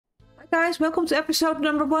Guys, welcome to episode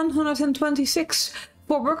number 126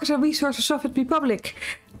 for Workers and Resources of the Republic.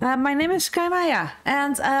 My name is CayaMaya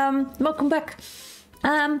and welcome back.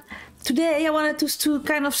 Today I wanted to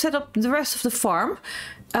kind of set up the rest of the farm,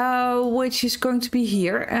 which is going to be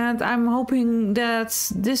here, and I'm hoping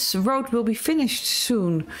that this road will be finished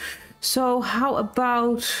soon. So how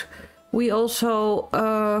about we also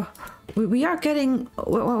we are getting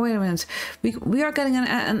wait a minute, we are getting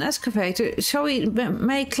an excavator. Shall we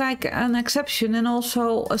make like an exception and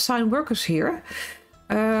also assign workers here?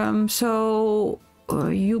 You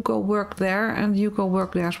go work there and you go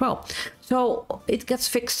work there as well, so it gets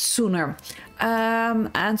fixed sooner,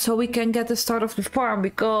 and so we can get the start of the farm,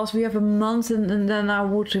 because we have a month and then I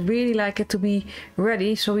would really like it to be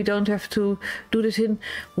ready so we don't have to do this in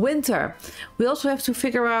winter. We also have to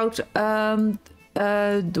figure out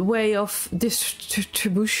the way of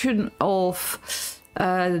distribution of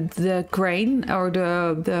the grain, or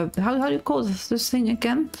the how do you call this thing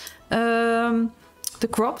again, the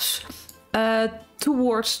crops,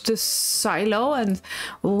 towards the silo. And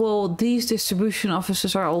well, these distribution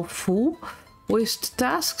offices are all full with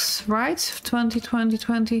tasks, right?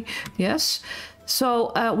 2020, yes.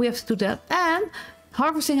 So we have to do that, and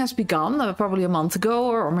harvesting has begun probably a month ago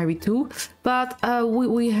or maybe two, but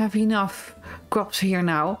we have enough crops here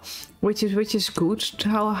now, which is good.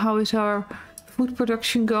 How is our food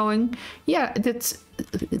production going? Yeah, it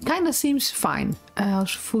kind of seems fine.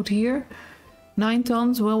 How's food here? 9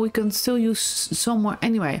 tons. Well, we can still use some more.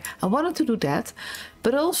 Anyway, I wanted to do that,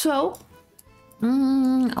 but also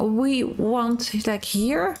we want, like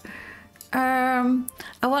here, I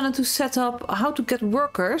wanted to set up how to get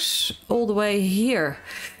workers all the way here.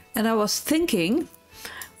 And I was thinking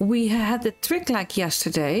we had a trick like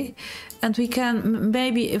yesterday, and we can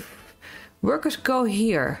maybe, if workers go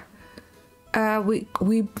here, we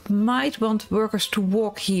might want workers to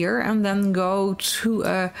walk here and then go to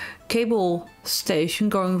a cable station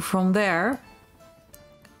going from there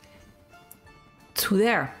to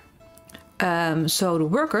there. So the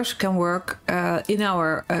workers can work in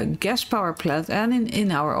our gas power plant and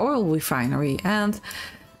in our oil refinery. And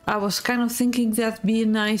I was kind of thinking that'd be a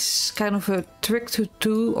nice kind of a trick to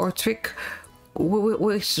do, or trick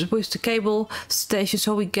with the cable station,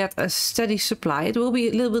 so we get a steady supply. It will be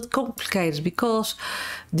a little bit complicated because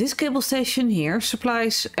this cable station here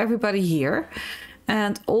supplies everybody here,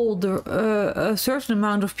 and all the a certain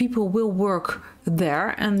amount of people will work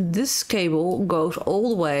there, and this cable goes all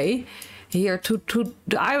the way here to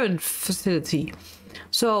the iron facility.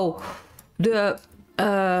 So the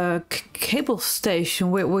cable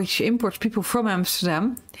station which imports people from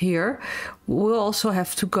Amsterdam here will also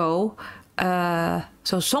have to go.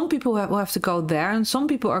 So some people will have to go there, and some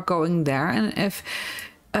people are going there. And if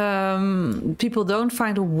people don't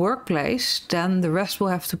find a workplace, then the rest will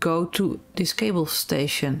have to go to this cable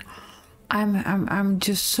station. I'm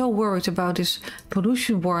just so worried about this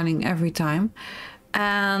pollution warning every time,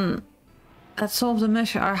 and that some of the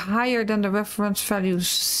measures are higher than the reference values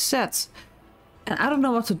set. And I don't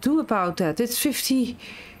know what to do about that. It's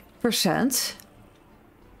 50%.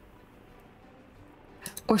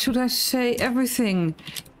 Or should I say everything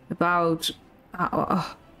about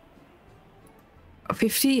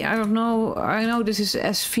 50? I don't know. I know this is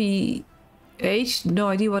SVH. No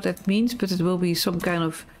idea what that means, but it will be some kind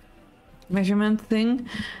of measurement thing.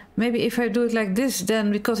 Maybe if I do it like this,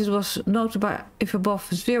 then because it was noted by if above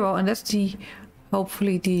 0, and that's the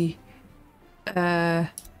hopefully the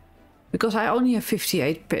because I only have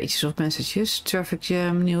 58 pages of messages. Traffic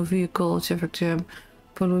jam, new vehicle, traffic jam,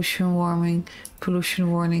 pollution warning,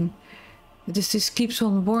 pollution warning. This keeps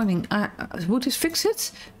on warning. Would this fix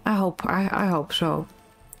it? I hope so.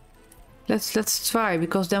 Let's try,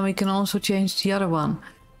 because then we can also change the other one.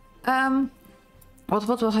 What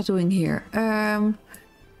was I doing here?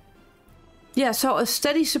 Yeah, so a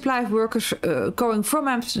steady supply of workers going from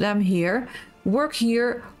Amsterdam here. Work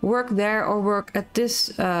here, work there, or work at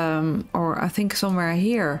this, or I think somewhere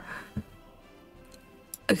here.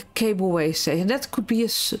 A cableway station. That could be a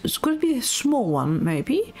small one,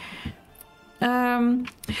 maybe. Wait a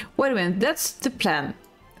minute, that's the plan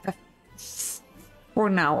for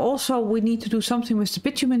now. Also, we need to do something with the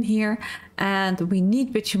bitumen here, and we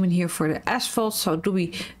need bitumen here for the asphalt. So do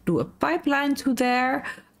we do a pipeline to there,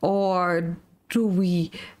 or do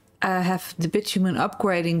we have the bitumen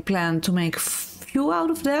upgrading plan to make fuel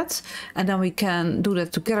out of that, and then we can do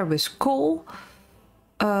that together with coal,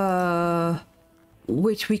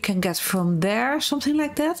 which we can get from there, something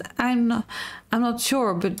like that. I'm not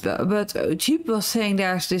sure, but Jeep was saying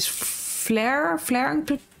there's this flaring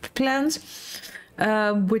plant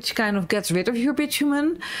which kind of gets rid of your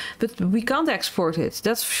bitumen, but we can't export it,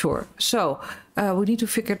 that's for sure. So we need to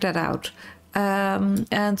figure that out.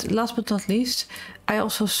 And last but not least, I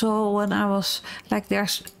also saw when I was like,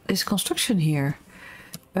 there's this construction here,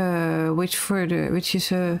 which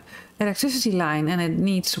is a electricity line, and it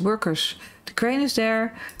needs workers. The crane is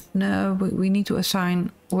there. No, we need to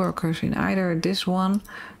assign workers in either this one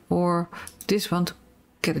or this one to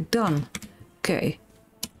get it done. Okay.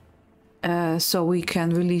 So we can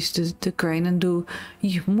release the crane and do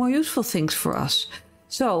more useful things for us.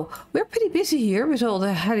 So we're pretty busy here with all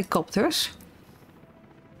the helicopters.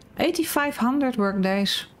 8,500 work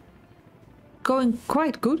days. Going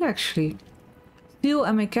quite good actually. Steel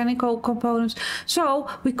and mechanical components. So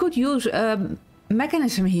we could use a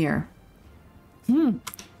mechanism here.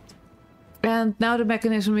 And now the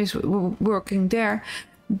mechanism is working there.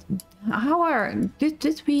 However,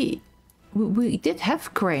 did we did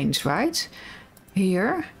have cranes, right?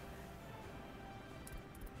 Here.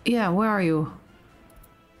 Yeah, where are you?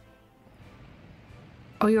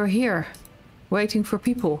 Oh, you're here. Waiting for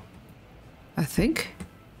people, I think.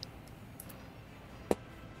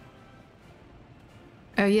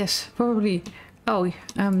 Yes, probably. Oh,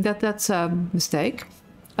 that's a mistake.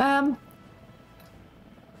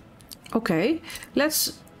 Okay,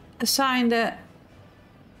 let's assign the...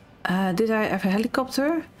 did I have a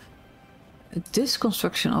helicopter? This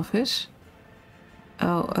construction office.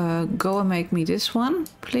 Oh, go and make me this one,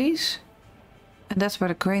 please. And that's where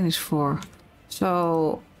the crane is for.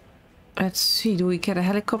 So, let's see, do we get a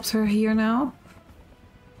helicopter here now?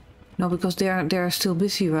 No, because they're still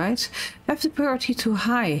busy, right? Have the priority too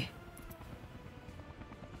high.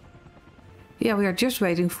 Yeah, we are just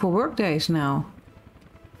waiting for work days now.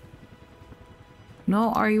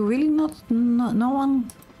 No, are you really no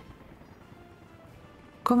one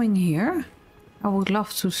coming here? I would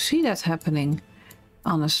love to see that happening,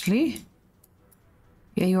 honestly.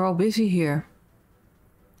 Yeah, you're all busy here.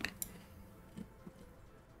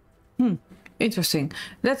 Interesting.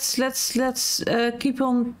 Let's keep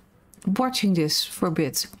on watching this for a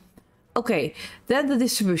bit. Okay, then the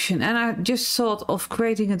distribution, and I just thought of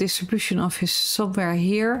creating a distribution office somewhere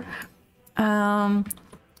here.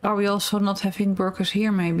 Are we also not having workers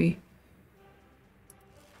here, maybe?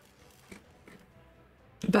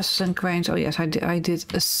 Buses and cranes. Oh yes, I did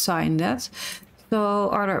assign that. So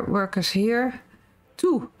are there workers here?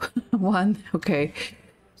 2. 1. Okay.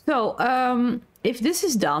 So if this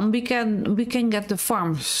is done, we can get the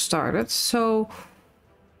farm started. So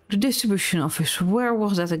the distribution office, where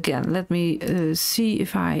was that again? Let me see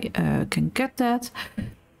if I can get that.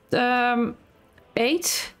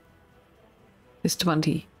 8 is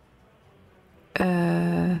 20.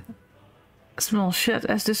 Small shed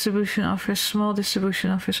as distribution office, small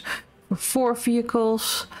distribution office for 4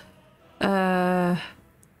 vehicles. Or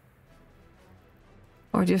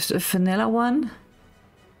just a vanilla one.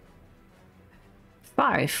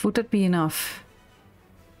 5, would that be enough?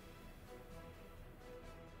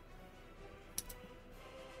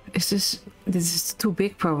 This is too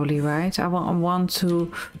big probably, right? I want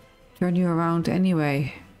to turn you around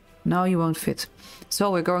anyway. No, you won't fit.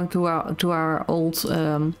 So we're going to our old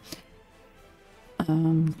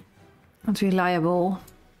unreliable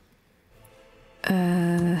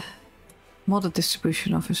model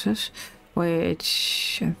distribution offices,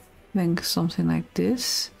 which I think something like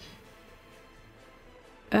this.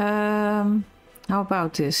 How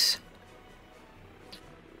about this?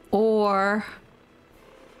 Or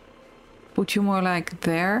put you more like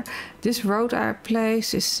there. This road I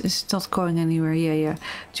place is not going anywhere. Yeah.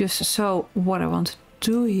 Just so what I want to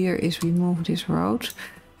do here is remove this road.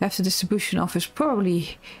 Have the distribution office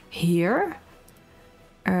probably here.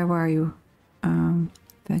 Where are you?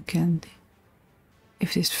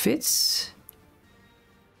 If this fits.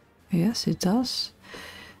 Yes, it does.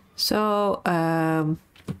 So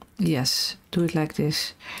yes, do it like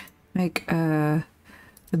this. Make a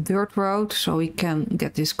dirt road so we can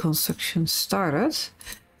get this construction started.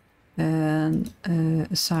 And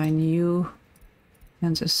assign you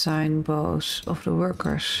and assign both of the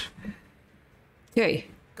workers. Okay,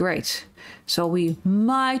 great. So we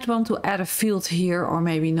might want to add a field here, or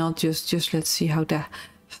maybe not. Just let's see how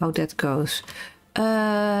that goes.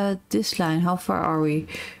 This line, how far are we?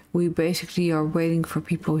 We basically are waiting for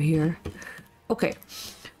people here. Okay,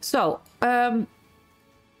 so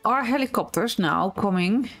our helicopters now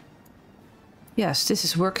coming. Yes, this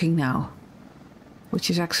is working now, which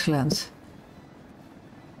is excellent.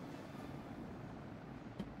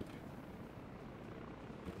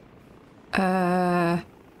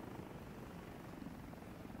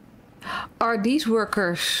 Are these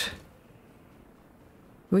workers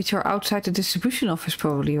which are outside the distribution office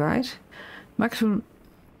probably, right? Maximum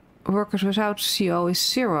workers without CO is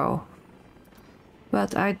 0.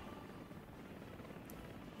 But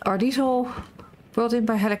are these all brought in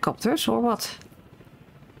by helicopters or what?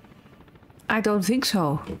 I don't think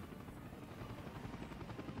so.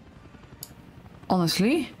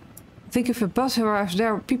 Honestly, I think if a bus arrives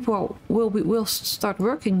there, people will start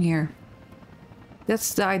working here.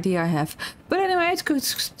 That's the idea I have. But anyway, it's good.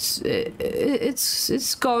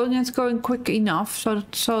 It's going quick enough,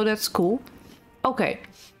 so that's cool. Okay.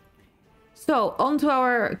 So onto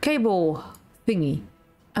our cable thingy.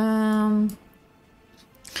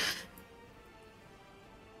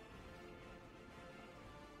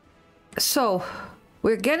 So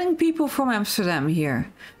we're getting people from Amsterdam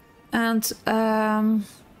here, and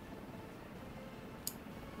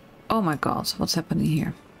oh my God, what's happening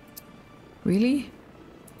here? Really?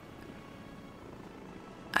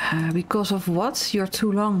 Because of what? You're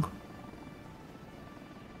too long.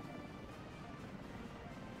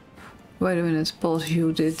 Wait a minute, pause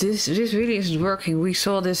you. This really isn't working. We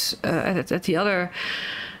saw this at the other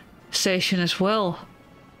station as well.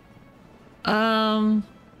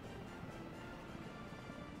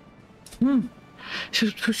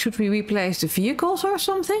 Should we replace the vehicles or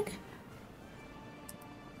something?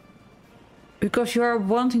 Because you are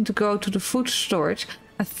wanting to go to the food storage.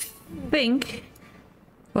 I think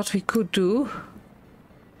what we could do.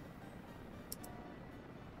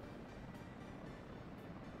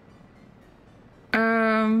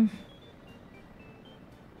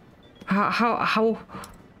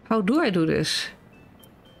 How do I do this?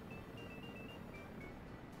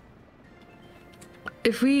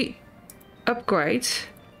 If we upgrade,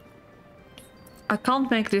 I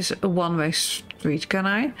can't make this a one-way street, can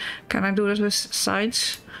I? Can I do this with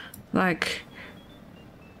sides? Like...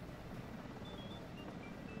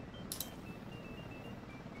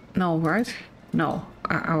 No, right? No,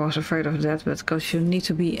 I was afraid of that, but because you need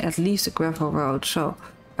to be at least a gravel road, so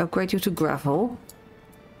upgrade you to gravel.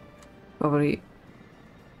 Probably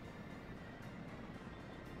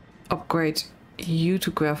upgrade you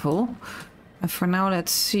to gravel. And for now,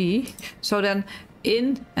 let's see. So then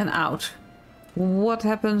in and out. What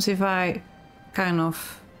happens if I kind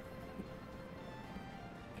of...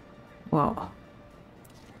 Well...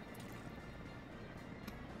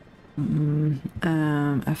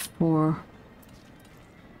 F4...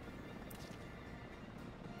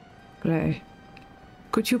 Play.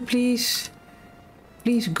 Could you please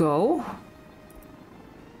go?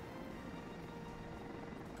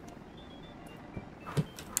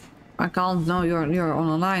 I can't. No, you're on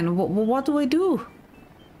a line. What do I do?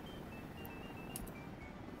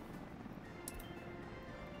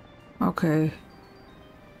 Okay.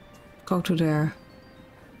 Go to there.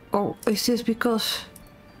 Oh, is this because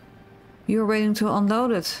you're waiting to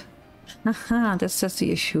unload it? Haha, that's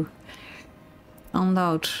the issue.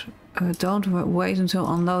 Unload. Don't wait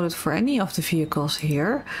until unloaded for any of the vehicles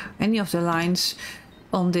here. Any of the lines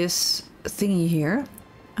on this thingy here.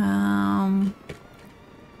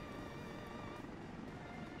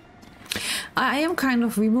 I am kind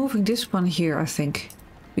of removing this one here, I think.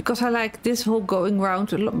 Because I like this whole going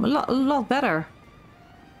round a lot better.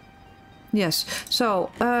 Yes,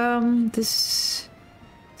 so this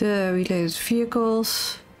the related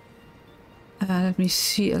vehicles. Let me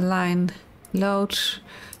see a line. Load,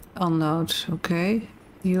 unload, okay.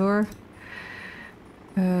 Your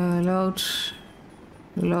load,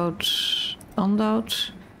 unload.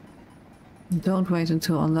 Don't wait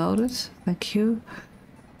until unloaded. Thank you.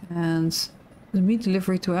 And the meat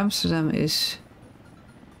delivery to Amsterdam is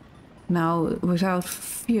now without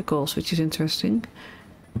vehicles, which is interesting.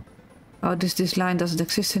 Oh, this line doesn't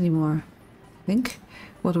exist anymore, I think.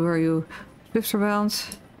 What were you?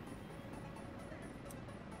 Zwifterbound.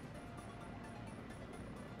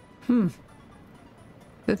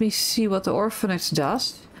 Let me see what the orphanage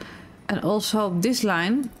does. And also this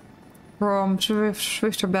line from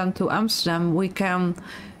Zwifterband to Amsterdam, we can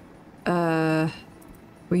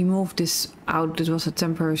remove this out. This was a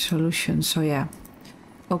temporary solution, so yeah.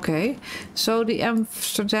 Okay, so the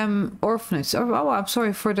Amsterdam orphanage. Oh, I'm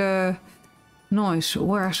sorry for the noise.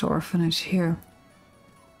 Where's the orphanage? Here.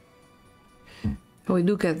 Oh, we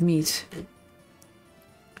do get meat.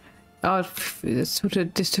 Oh, it's to the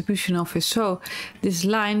distribution office. So this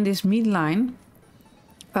line, this meat line,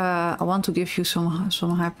 I want to give you some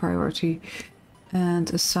high priority and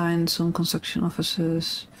assign some construction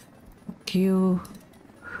offices. You,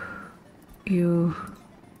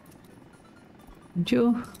 and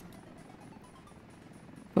you.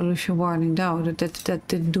 Pollution warning down. That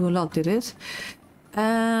didn't do a lot, did it?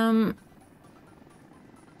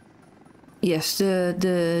 Yes,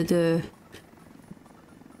 the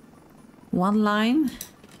one line.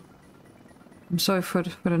 I'm sorry for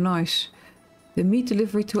the noise. The meat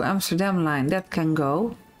delivery to Amsterdam line, that can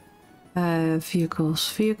go.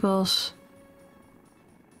 Vehicles.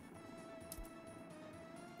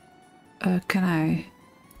 Can I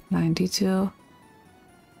line detail?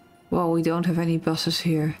 Well, we don't have any buses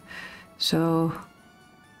here, so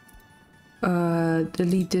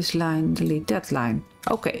delete this line, delete that line.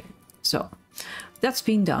 Okay, so that's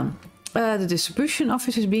been done. The distribution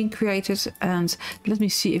office is being created, and let me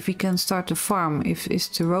see if we can start the farm. Is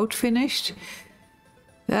the road finished?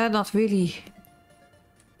 Not really.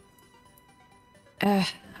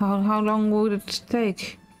 How long would it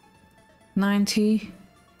take? 90.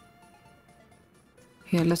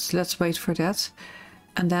 Yeah, let's wait for that,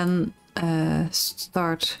 and then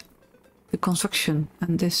start the construction.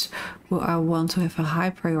 And this I want to have a high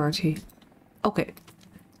priority. Okay.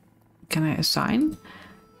 Can I assign?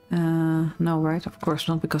 No, right? Of course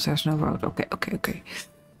not, because there's no road. Okay.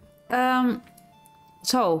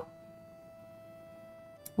 So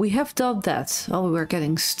we have done that. Oh, we're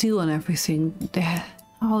getting steel and everything.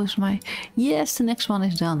 Oh, is my... Yes, the next one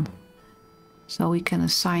is done. So we can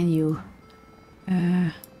assign you.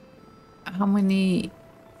 How many?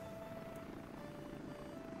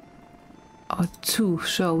 Oh, 2.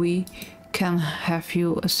 So we can have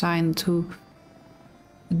you assigned to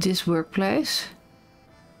this workplace.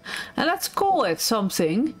 And let's call it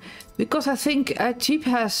something, because I think Jeep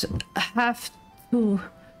have to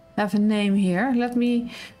have a name here. Let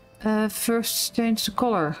me first change the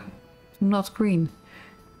color to not green.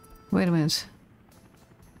 Wait a minute.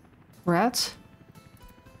 Red.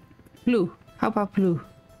 Blue. How about blue?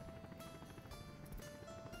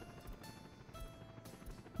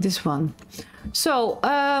 This one. So,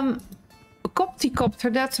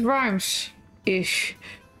 Copticopter, that rhymes-ish.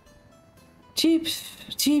 Jeep.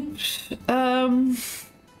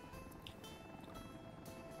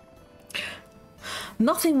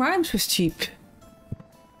 Nothing rhymes with cheap.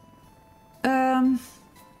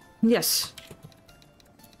 Yes.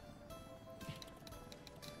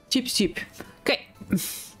 Cheap. Okay.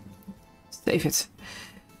 Save it.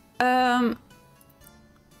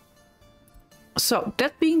 So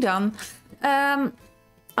that being done, I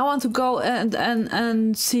want to go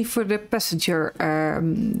and see for the passenger,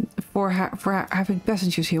 for having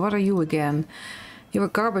passengers here. What are you again? You're a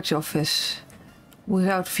garbage office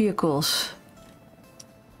without vehicles.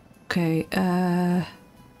 Okay.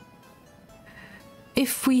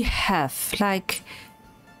 If we have like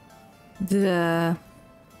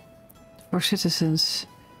for citizens,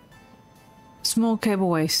 small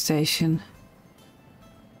cableway station.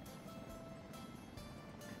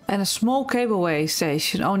 And a small cableway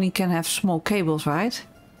station only can have small cables, right?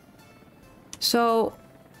 So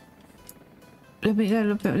let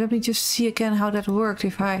me just see again how that worked.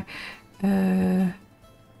 If I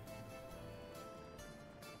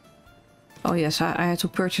oh yes, I had to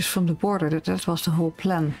purchase from the border. That was the whole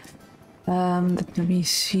plan. Let me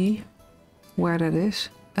see where that is.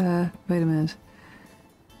 Wait a minute.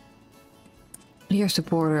 Here's the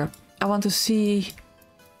border. I want to see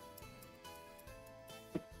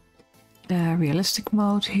realistic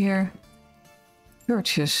mode here.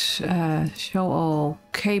 Purchase, show all,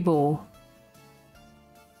 cable,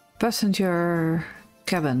 passenger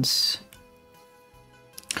cabins.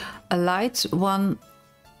 A light one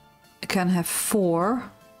can have 4,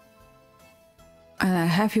 and a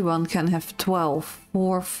heavy one can have 12.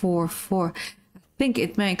 4. I think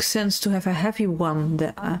it makes sense to have a heavy one,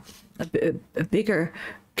 a bigger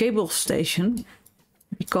cable station,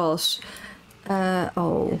 because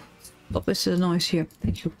oh. What is the noise here?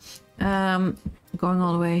 Thank you. Going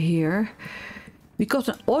all the way here. We got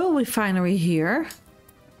an oil refinery here.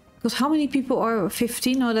 Because how many people are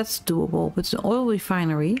 15? No, that's doable. But it's an oil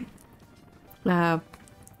refinery. Let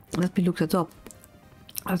me look that up.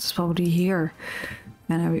 That's probably here.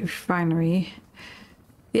 And a refinery.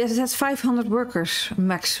 Yes, it has 500 workers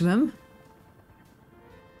maximum.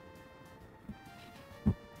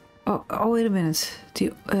 Oh, wait a minute.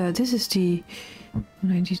 This is the...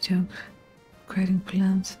 Creating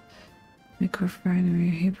plant, micro refinery,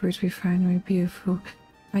 hybrid refinery, beautiful.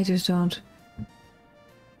 I just don't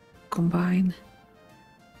combine.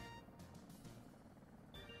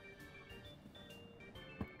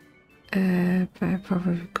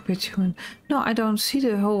 Probably bitumen. No, I don't see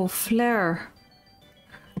the whole flare.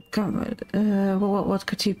 What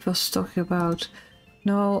Khatib was talking about.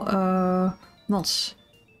 No, mods.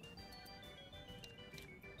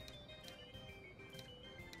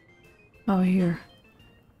 Oh, here.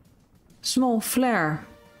 Small flare.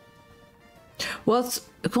 what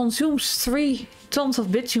consumes 3 tons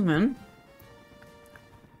of bitumen.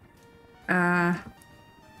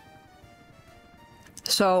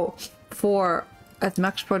 So for at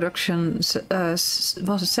max production was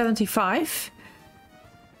it 75?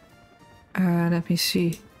 Let me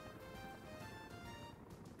see.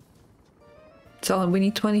 So we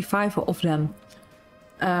need 25 of them,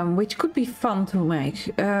 which could be fun to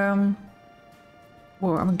make. Or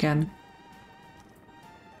again.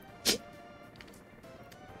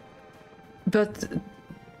 But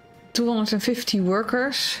 250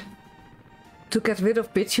 workers to get rid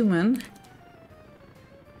of bitumen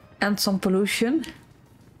and some pollution.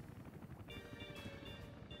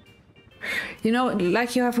 You know,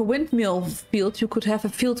 like you have a windmill field, you could have a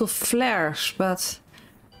field of flares, but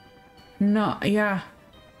no, yeah.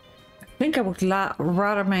 I think I would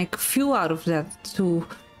rather make fuel out of that too.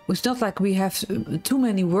 It's not like we have too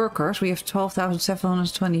many workers. We have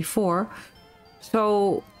 12,724.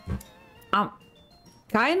 So I'm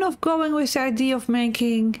kind of going with the idea of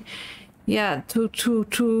making, yeah,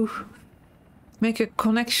 to make a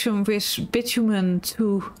connection with bitumen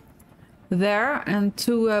to there and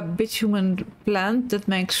to a bitumen plant that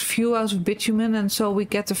makes fuel out of bitumen, and so we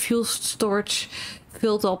get the fuel storage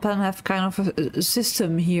filled up and have kind of a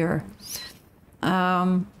system here.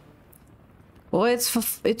 Well,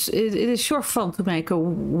 it is sure fun to make a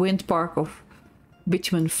wind park of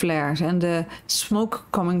bitumen flares, and the smoke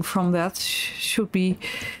coming from that should be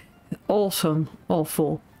awesome.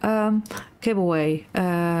 Awful. Cableway,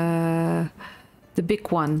 the big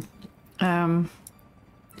one.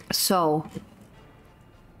 So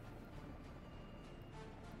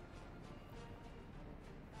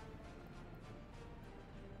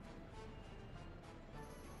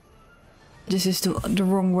this is the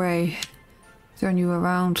wrong way. Turn you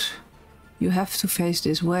around. You have to face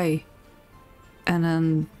this way. And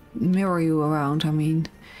then mirror you around, I mean.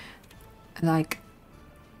 Like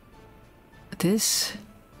this.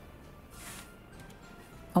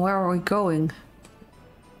 And where are we going?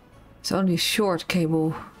 It's only a short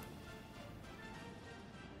cable.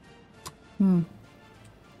 And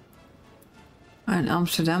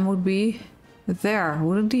Amsterdam would be there.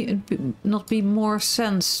 Wouldn't it not be more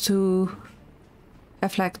sense to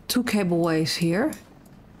have like 2 cableways here?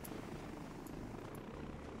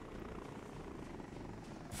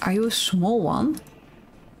 Are you a small one?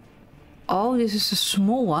 Oh, this is a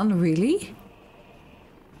small one, really?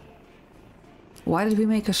 Why did we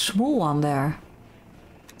make a small one there?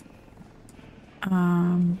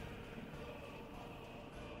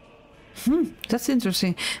 That's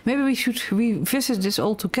interesting. Maybe we should revisit this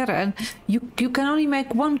all together. And you can only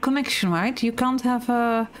make one connection, right? You can't have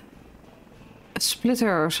a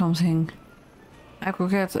splitter or something.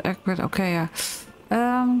 Aggregate. Okay, yeah.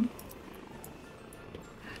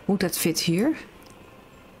 Would that fit here?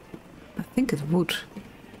 I think it would.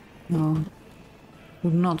 No,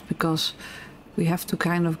 would not, because we have to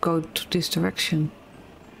kind of go to this direction.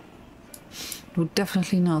 Would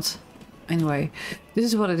definitely not. Anyway, this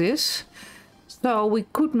is what it is. So we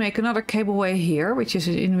could make another cableway here, which is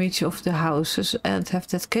in reach of the houses, and have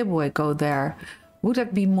that cableway go there. Would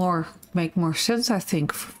that be make more sense, I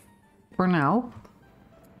think, for now?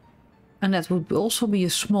 And that would also be a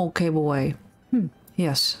small cableway.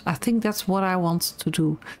 Yes, I think that's what I want to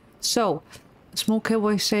do. So, a small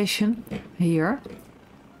cableway station here.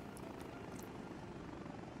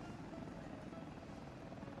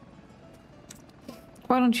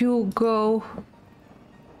 Why don't you go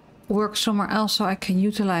work somewhere else so I can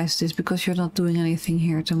utilize this, because you're not doing anything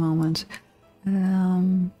here at the moment.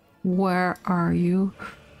 Where are you?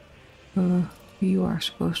 You are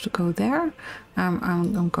supposed to go there.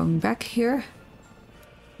 I'm going back here.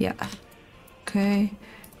 Yeah. Okay.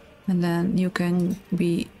 And then you can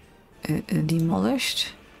be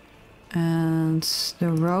demolished. And the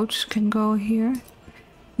roads can go here.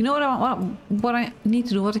 You know what I need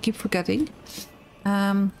to do, what I keep forgetting?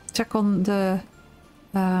 Check on the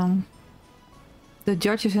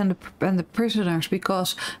judges and the prisoners,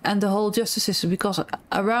 because, and the whole justice system, because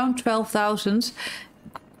around 12,000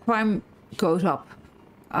 crime goes up.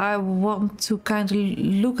 I want to kind of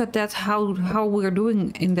look at that, how we're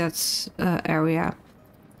doing in that area.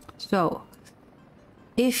 So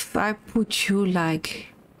if I put you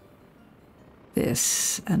like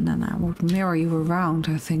this, and then I would mirror you around,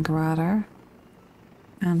 I think, rather.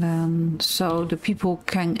 And then so the people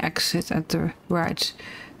can exit at the right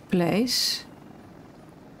place.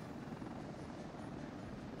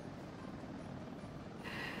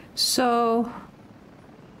 So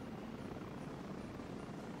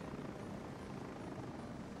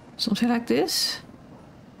something like this.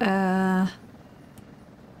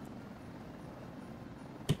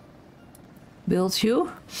 build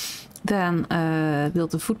you. Then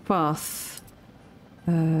build the footpath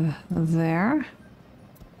there.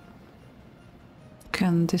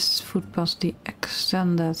 Can this footpath be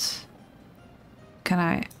extended? Can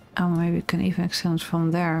I? Oh, maybe we can even extend it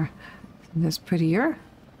from there. That's prettier.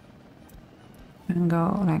 And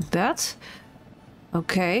go like that.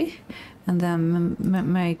 Okay. And then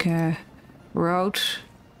make a road.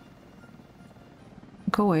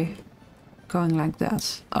 Go away. Going like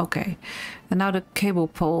that. Okay. And now the cable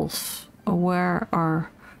poles. Where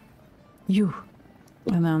are you?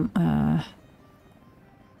 And then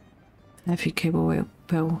heavy cable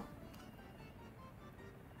pole.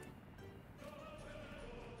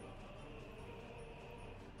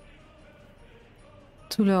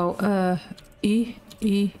 Too low. E.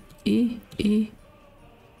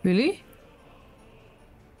 Really?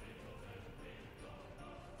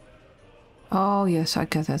 Oh, yes, I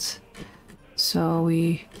get it. So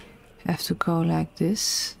we have to go like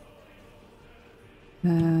this.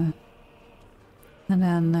 And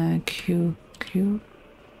then Q.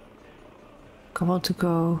 I want to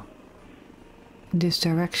go in this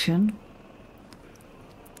direction.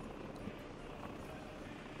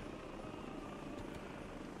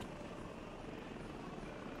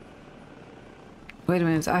 Wait a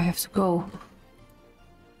minute, I have to go.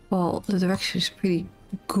 Well, the direction is pretty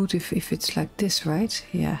good if it's like this, right?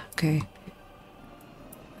 Yeah, okay.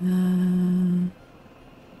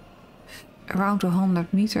 Around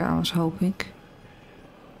 100 meters, I was hoping.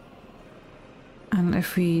 And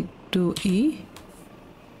if we do E.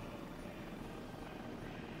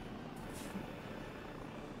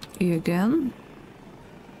 E again.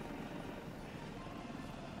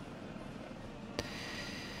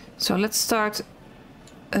 So let's start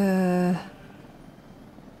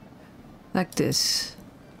like this.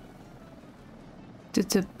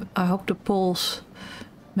 I hope the poles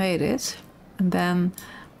made it. And then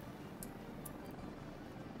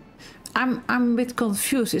I'm a bit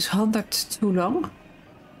confused. Is 100 too long?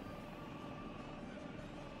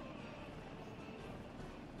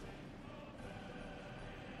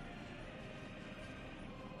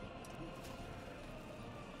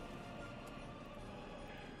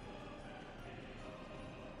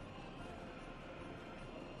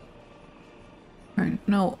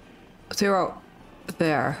 No, 0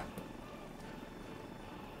 there.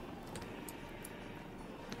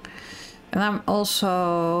 And I'm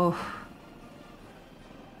also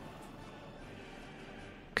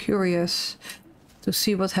curious to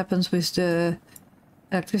see what happens with the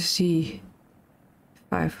electricity.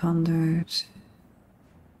 500.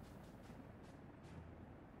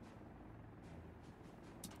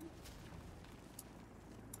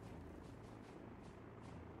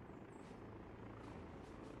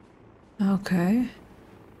 Okay.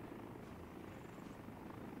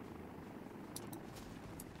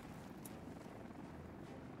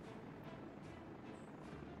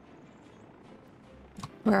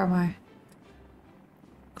 Where am I?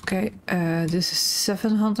 Okay, this is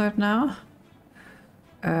 700 now.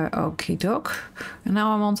 Okie doke. And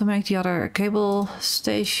now I want to make the other cable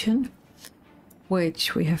station,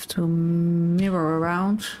 which we have to mirror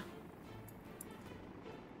around.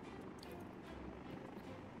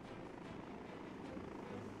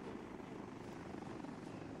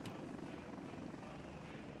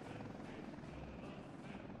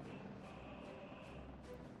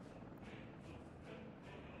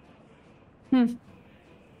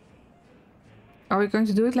 Are we going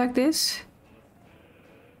to do it like this?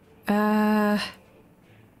 I'm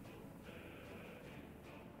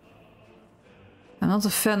not a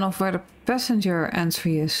fan of where the passenger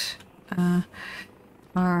entry is.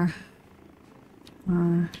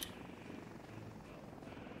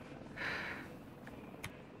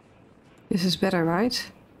 This is better,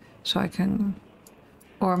 right? So I can...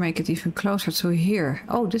 Or make it even closer to here.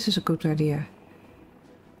 Oh, this is a good idea.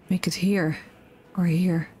 Make it here. Or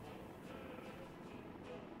here.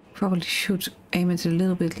 Probably should aim it a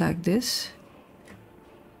little bit like this.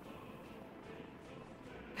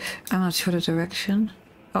 I'm not sure the direction.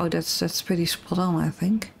 Oh, that's pretty spot on, I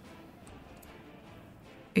think.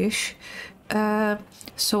 Ish.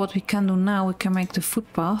 So what we can do now, we can make the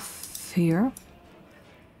footpath here.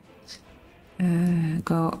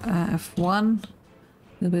 Go F1. A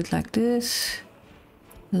little bit like this.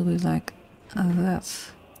 A little bit like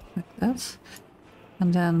that. Like that.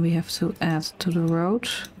 And then we have to add to the road.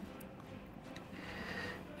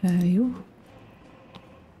 You.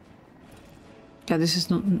 Yeah, this is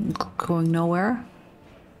not going nowhere.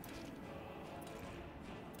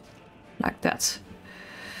 Like that.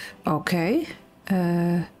 Okay.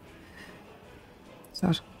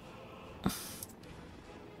 So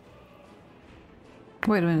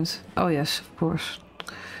Wait a minute. Oh yes, of course.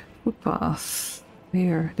 Footpath.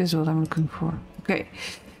 Here, this is what I'm looking for. Okay.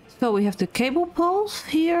 So we have the cable poles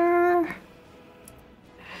here.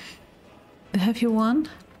 Have you one?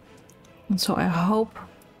 And so I hope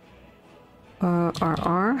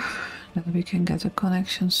RR that we can get a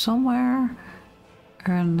connection somewhere.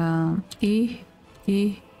 And then E,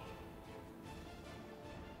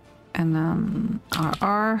 and then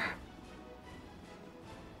RR.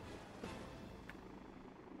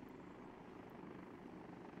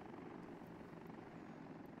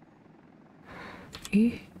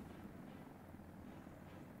 E.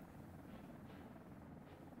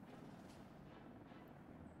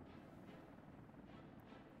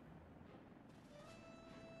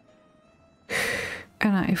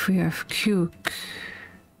 And if we have Q,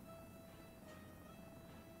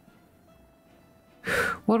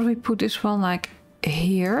 what if we put this one like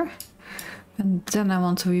here? And then I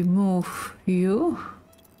want to remove U.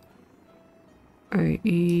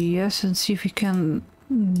 Yes, and see if we can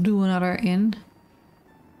do another in.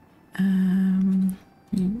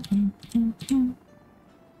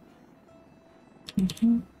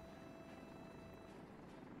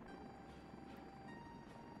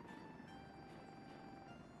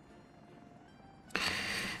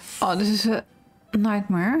 Oh, this is a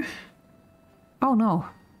nightmare. Oh no.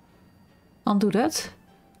 Undo that.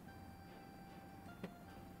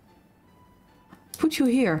 Put you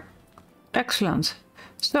here. Excellent.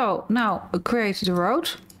 So now create the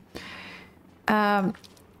road.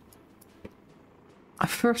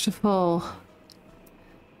 First of all,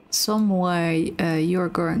 some way you're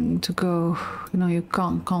going to go. You know, you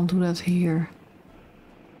can't do that here.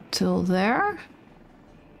 Till there.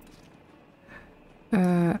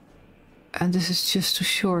 And this is just too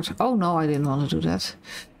short. Oh no, I didn't want to do that.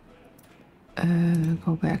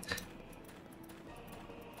 Go back.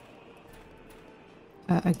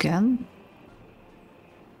 Again.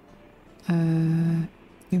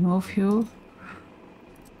 Remove you.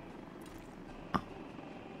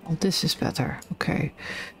 Oh, this is better. Okay.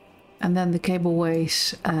 And then the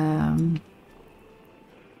cableways.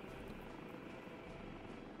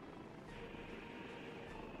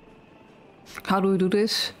 How do we do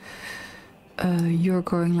this? You're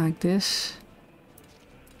going like this.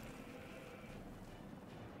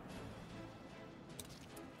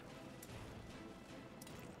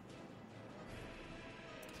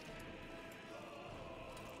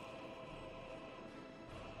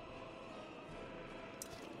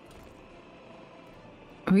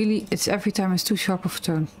 Really, it's every time it's too sharp of a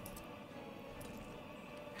turn.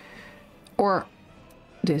 Or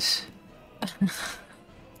this.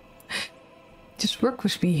 Just work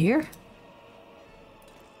with me here.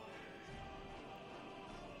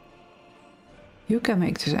 You can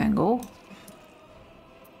make this angle.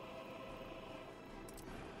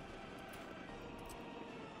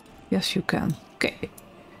 Yes, you can. Okay.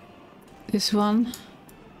 This one.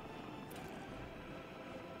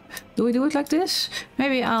 Do we do it like this?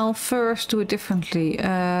 Maybe I'll first do it differently.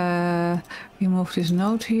 Remove this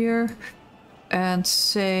node here. And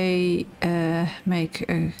say make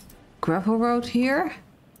a gravel road here.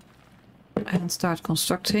 And start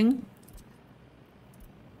constructing.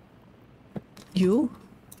 You.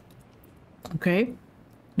 Okay.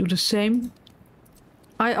 Do the same.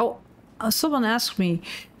 Someone asked me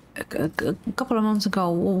a couple of months ago,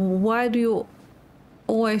 why do you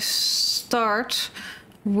always start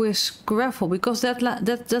with gravel? Because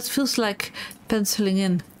that feels like penciling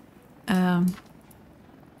in.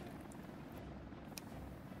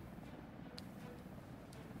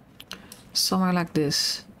 Somewhere like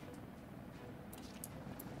this.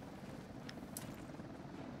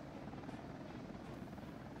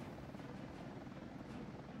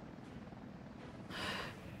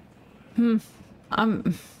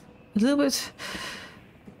 I'm a little bit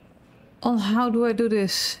on how do I do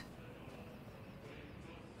this.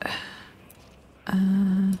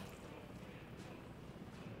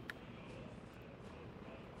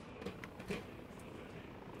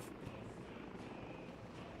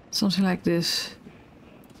 Something like this.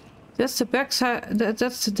 That's the backside.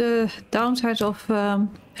 That's the downside of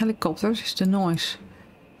helicopters. Is the noise.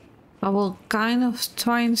 I will kind of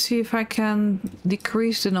try and see if I can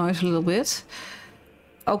decrease the noise a little bit.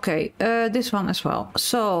 Okay, this one as well.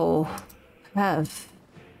 So have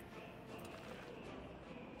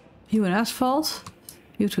you in asphalt,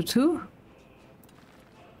 you to 2.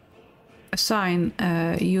 Assign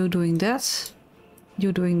you doing that,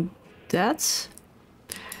 you doing that.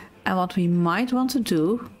 And what we might want to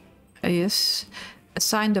do is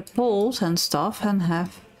assign the poles and stuff and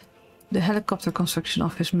have the helicopter construction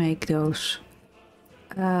office make those.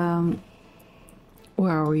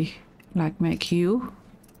 where are we? Like make you.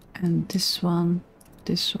 And this one,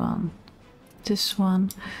 this one, this one.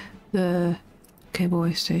 The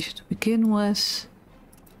cableway station to begin with.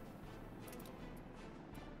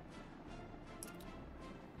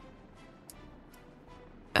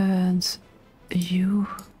 And you.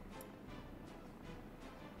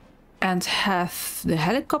 And have the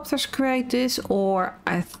helicopters create this, or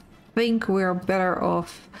I think we're better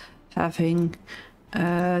off having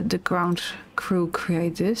the ground crew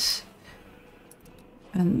create this.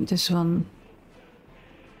 And this one,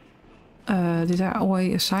 did I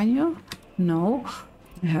already assign you? No,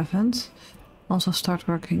 I haven't. Also start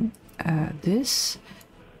working this.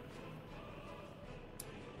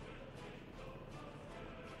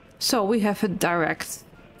 So we have a direct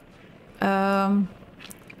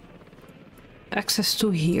access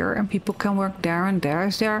to here, and people can work there and there.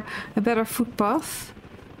 Is there a better footpath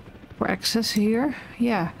for access here?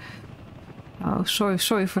 Yeah. Oh,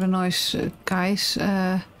 sorry for the noise, guys.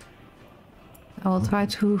 I will try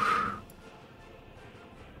to.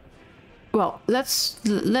 Well, let's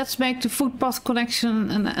make the footpath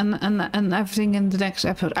connection and everything in the next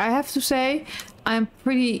episode. I have to say, I'm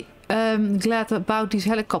pretty glad about these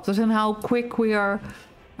helicopters and how quick we are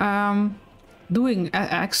doing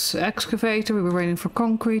excavator. We were waiting for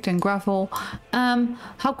concrete and gravel.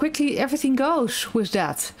 How quickly everything goes with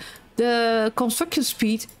that. The construction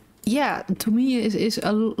speed, yeah, to me is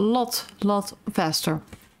a lot faster.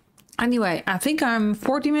 Anyway, I think I'm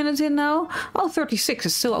 40 minutes in now. Oh, 36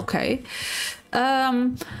 is still okay.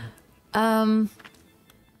 Thank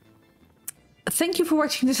you for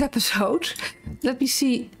watching this episode. Let me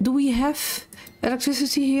see. Do we have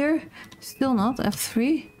electricity here? Still not.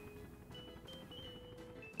 F3.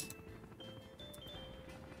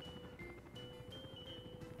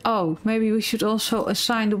 Oh, maybe we should also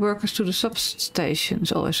assign the workers to the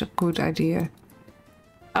substations. Always a good idea.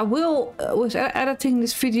 I will, with editing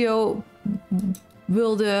this video,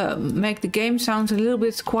 will make the game sound a little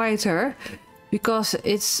bit quieter, because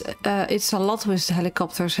it's a lot with the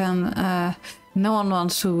helicopters, and no one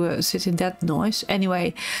wants to sit in that noise.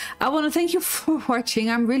 Anyway, I want to thank you for watching.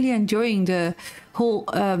 I'm really enjoying the whole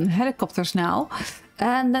helicopters now.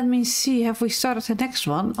 And let me see, have we started the next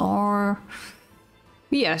one? Or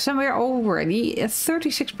yes, and we're already at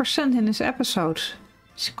 36% in this episode.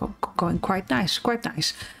 It's going quite nice, quite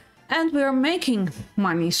nice. And we're making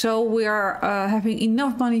money, so we are having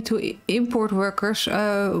enough money to import workers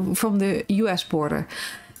from the US border.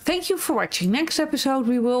 Thank you for watching. Next episode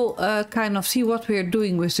we will kind of see what we're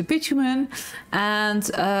doing with the bitumen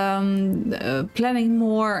and planning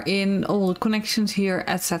more in all the connections here,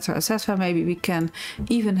 etc, etc. Maybe we can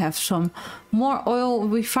even have some more oil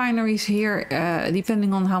refineries here,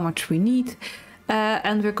 depending on how much we need.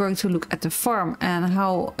 And we're going to look at the farm and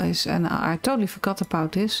how is, and I totally forgot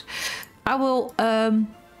about this. I will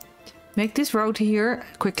make this road here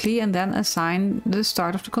quickly and then assign the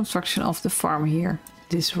start of the construction of the farm here.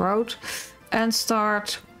 This road, and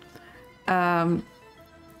start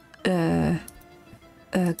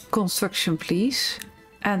construction, please.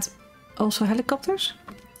 And also helicopters?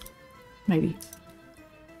 Maybe.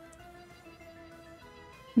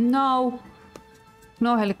 No.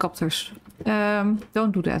 No helicopters.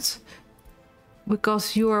 Don't do that.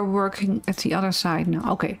 Because you are working at the other side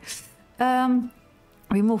now. Okay.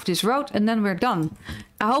 Remove this road and then we're done.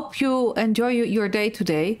 I hope you enjoy your day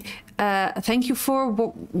today. Thank you for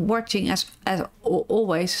watching as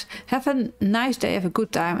always. Have a nice day, have a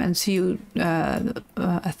good time, and see you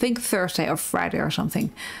I think Thursday or Friday or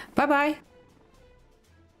something. Bye bye.